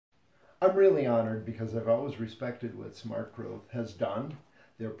I'm really honored because I've always respected what Smart Growth has done,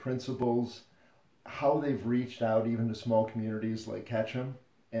 their principles, how they've reached out even to small communities like Ketchum,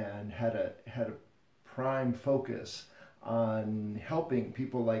 and had a prime focus on helping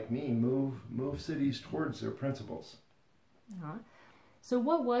people like me move cities towards their principles. Uh-huh. So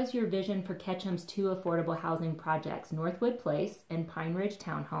what was your vision for Ketchum's two affordable housing projects, Northwood Place and Pine Ridge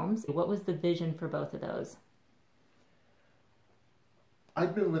Townhomes? What was the vision for both of those?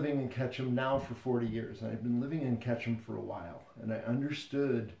 I've been living in Ketchum now for 40 years, and I've been living in Ketchum for a while, and I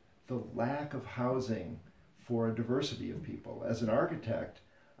understood the lack of housing for a diversity of people. As an architect,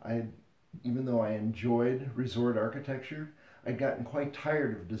 even though I enjoyed resort architecture, I'd gotten quite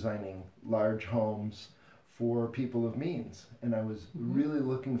tired of designing large homes for people of means, and I was really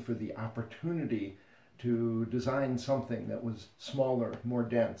looking for the opportunity to design something that was smaller, more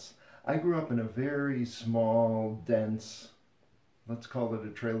dense. I grew up in a very small, dense, let's call it a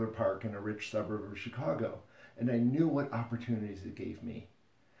trailer park in a rich suburb of Chicago, and I knew what opportunities it gave me.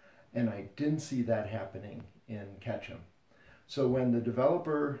 And I didn't see that happening in Ketchum. So when the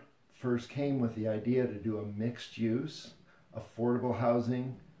developer first came with the idea to do a mixed use, affordable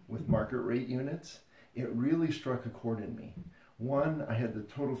housing with market rate units, it really struck a chord in me. One, I had the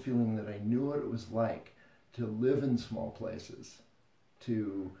total feeling that I knew what it was like to live in small places,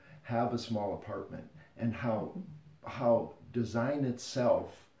 to have a small apartment, and how design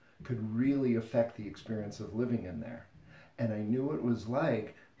itself could really affect the experience of living in there. And I knew what it was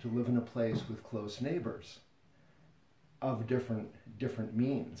like to live in a place with close neighbors of different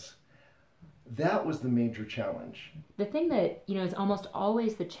means. That was the major challenge. The thing that, is almost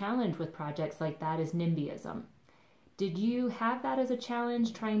always the challenge with projects like that is NIMBYism. Did you have that as a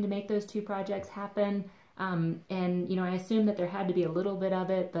challenge trying to make those two projects happen? And, I assume that there had to be a little bit of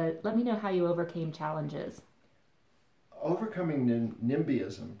it, but let me know how you overcame challenges. Overcoming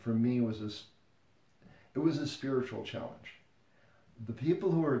NIMBYism for me was a spiritual challenge. The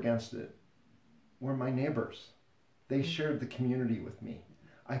people who were against it were my neighbors. They shared the community with me.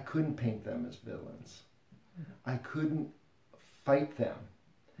 I couldn't paint them as villains. I couldn't fight them.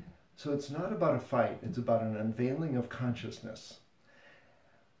 So it's not about a fight, it's about an unveiling of consciousness.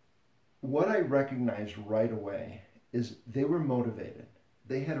 What I recognized right away is they were motivated.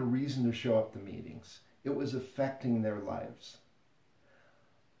 They had a reason to show up to meetings. It was affecting their lives.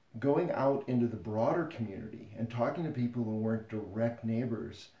 Going out into the broader community and talking to people who weren't direct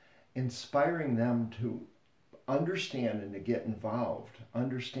neighbors, inspiring them to understand and to get involved,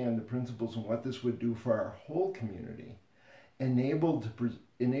 understand the principles and what this would do for our whole community, enabled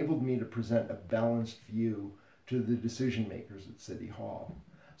me to present a balanced view to the decision makers at City Hall.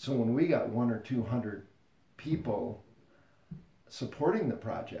 So when we got 100 or 200 people supporting the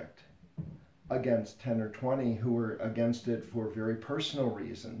project against 10 or 20 who were against it for very personal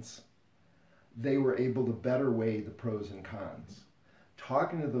reasons, they were able to better weigh the pros and cons.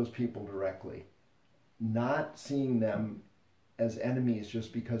 Talking to those people directly, not seeing them as enemies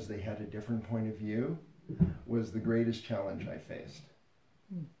just because they had a different point of view, was the greatest challenge I faced.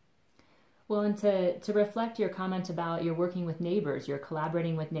 Well, and to reflect your comment about you're working with neighbors, you're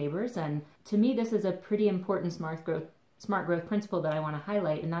collaborating with neighbors, and to me this is a pretty important smart growth principle that I want to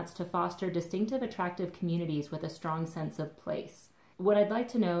highlight, and that's to foster distinctive, attractive communities with a strong sense of place. What I'd like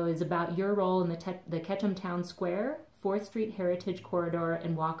to know is about your role in the Ketchum Town Square, 4th Street Heritage Corridor,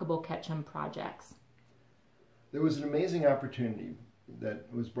 and Walkable Ketchum projects. There was an amazing opportunity that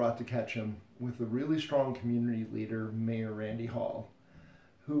was brought to Ketchum with a really strong community leader, Mayor Randy Hall,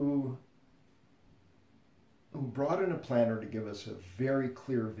 who brought in a planner to give us a very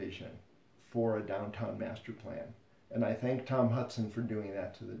clear vision for a downtown master plan. And I thank Tom Hudson for doing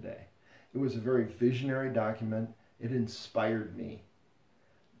that to the day. It was a very visionary document. It inspired me.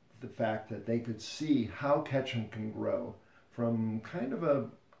 The fact that they could see how Ketchum can grow from kind of a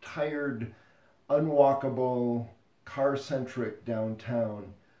tired, unwalkable, car-centric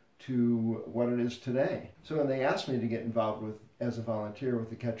downtown to what it is today. So when they asked me to get involved as a volunteer with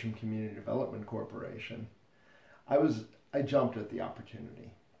the Ketchum Community Development Corporation, I jumped at the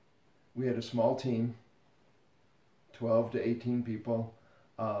opportunity. We had a small team, 12 to 18 people,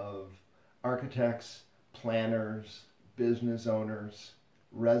 of architects, planners, business owners,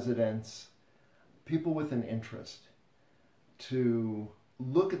 residents, people with an interest, to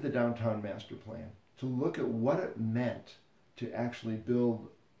look at the downtown master plan, to look at what it meant to actually build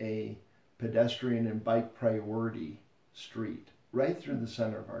a pedestrian and bike priority street right through the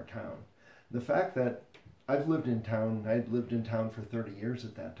center of our town. The fact that I'd lived in town for 30 years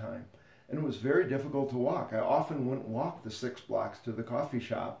at that time, and it was very difficult to walk. I often wouldn't walk the 6 blocks to the coffee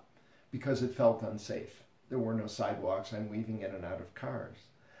shop because it felt unsafe. There were no sidewalks. I'm weaving in and out of cars.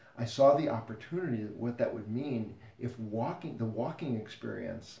 I saw the opportunity, what that would mean if the walking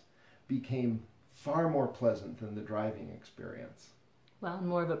experience became far more pleasant than the driving experience. Well, and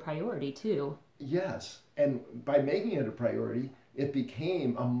more of a priority too. Yes, and by making it a priority, it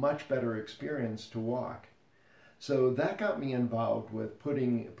became a much better experience to walk. So that got me involved with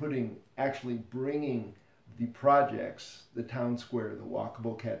actually bringing the projects, the town square, the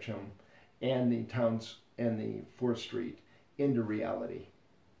walkable Ketchum, and the 4th Street into reality.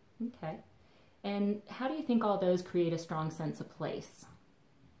 Okay. And how do you think all those create a strong sense of place?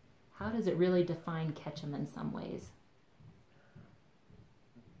 How does it really define Ketchum in some ways?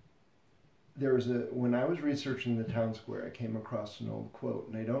 When I was researching the town square, I came across an old quote,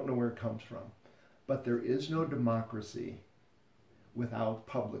 and I don't know where it comes from, but there is no democracy without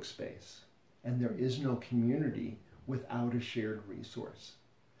public space, and there is no community without a shared resource.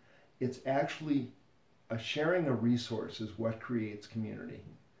 It's actually sharing a resource is what creates community.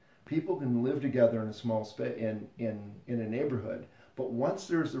 People can live together in a small space in a neighborhood, but once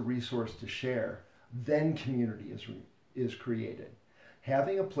there's a resource to share, then community is created.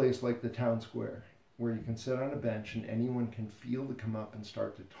 Having a place like the town square where you can sit on a bench and anyone can feel to come up and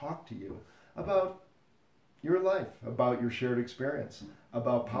start to talk to you about your life, about your shared experience,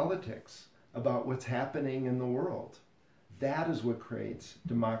 about politics, about what's happening in the world. That is what creates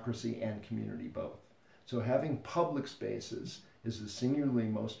democracy and community both. So having public spaces is the singularly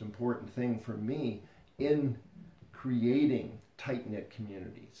most important thing for me in creating tight-knit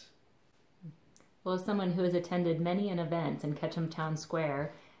communities. Well, as someone who has attended many an event in Ketchum Town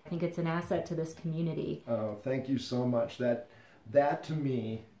Square, I think it's an asset to this community. Oh, thank you so much. That to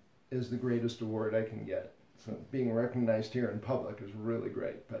me is the greatest award I can get. So being recognized here in public is really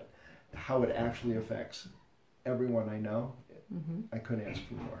great, but how it actually affects everyone I know, I couldn't ask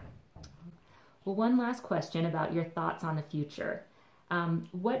for more. Well, one last question about your thoughts on the future.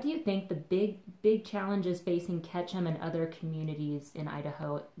 What do you think the big challenges facing Ketchum and other communities in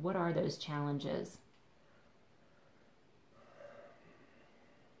Idaho? What are those challenges?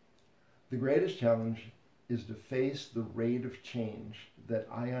 The greatest challenge is to face the rate of change that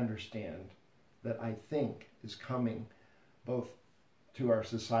I understand, that I think is coming both to our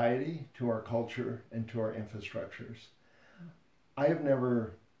society, to our culture, and to our infrastructures. I have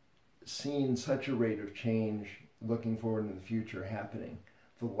never seen such a rate of change looking forward into the future happening.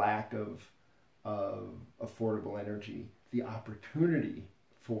 The lack of affordable energy, the opportunity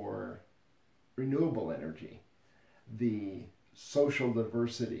for renewable energy, the social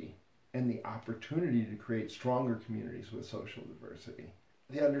diversity, and the opportunity to create stronger communities with social diversity.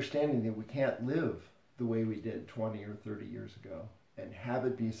 The understanding that we can't live the way we did 20 or 30 years ago and have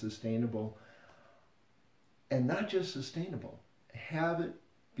it be sustainable, and not just sustainable, have it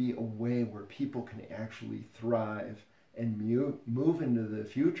be a way where people can actually thrive and move into the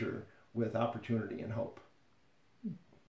future with opportunity and hope.